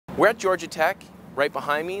We're at Georgia Tech. Right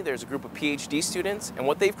behind me, there's a group of PhD students, and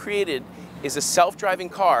what they've created is a self-driving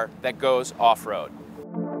car that goes off-road.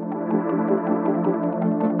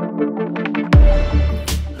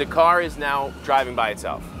 The car is now driving by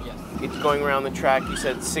itself. Yes. It's going around the track, you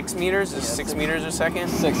said 6 meters? Is 6 meters a second?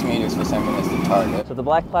 6 meters per second is the target. So the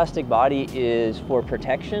black plastic body is for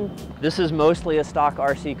protection. This is mostly a stock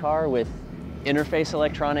RC car with interface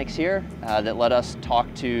electronics here that let us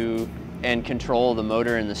talk to and control the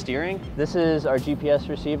motor and the steering. This is our GPS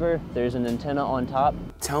receiver. There's an antenna on top.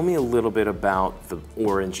 Tell me a little bit about the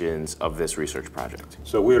origins of this research project.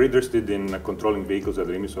 So we're interested in controlling vehicles at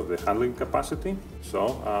the limits of the handling capacity.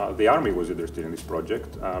 So the Army was interested in this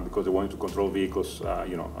project because they wanted to control vehicles,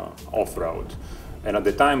 off-road. And at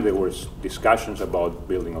the time, there was discussions about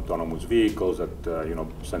building autonomous vehicles that,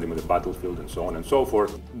 send them to the battlefield and so on and so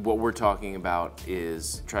forth. What we're talking about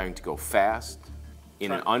is trying to go fast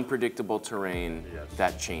in an unpredictable terrain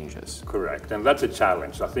that changes. Correct, and that's a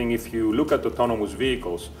challenge. I think if you look at autonomous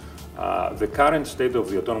vehicles, the current state of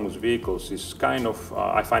the autonomous vehicles is kind of,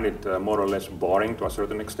 I find it more or less boring to a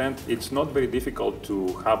certain extent. It's not very difficult to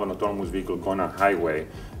have an autonomous vehicle go on a highway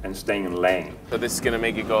and staying in lane. So this is gonna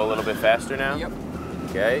make it go a little bit faster now? Yep.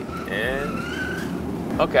 Okay,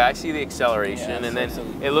 and okay, I see the acceleration, and then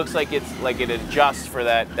it looks like it adjusts for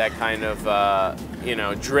that kind of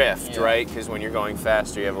drift, right? Because when you're going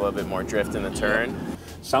faster, you have a little bit more drift in the turn.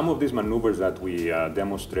 Some of these maneuvers that we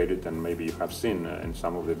demonstrated, and maybe you have seen in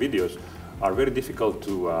some of the videos, are very difficult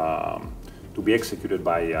to be executed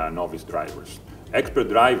by novice drivers. Expert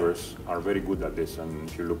drivers are very good at this, and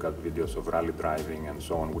if you look at videos of rally driving and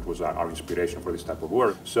so on, which was our inspiration for this type of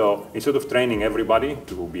work. So instead of training everybody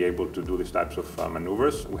to be able to do these types of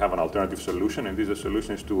maneuvers, we have an alternative solution, and this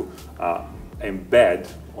solution is to embed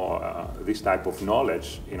this type of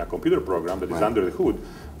knowledge in a computer program that is under the hood,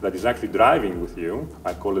 that is actually driving with you.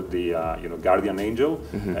 I call it the guardian angel.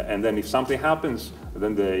 And then if something happens,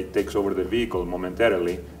 then it takes over the vehicle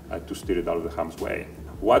momentarily to steer it out of the harm's way.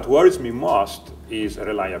 What worries me most is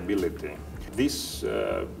reliability. These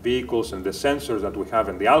vehicles and the sensors that we have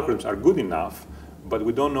and the algorithms are good enough, but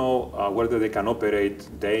we don't know whether they can operate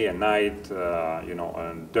day and night,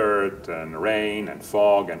 on dirt and rain and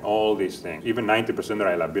fog and all these things. Even 90%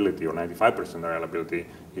 reliability or 95% reliability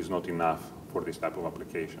is not enough for this type of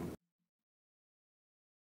application.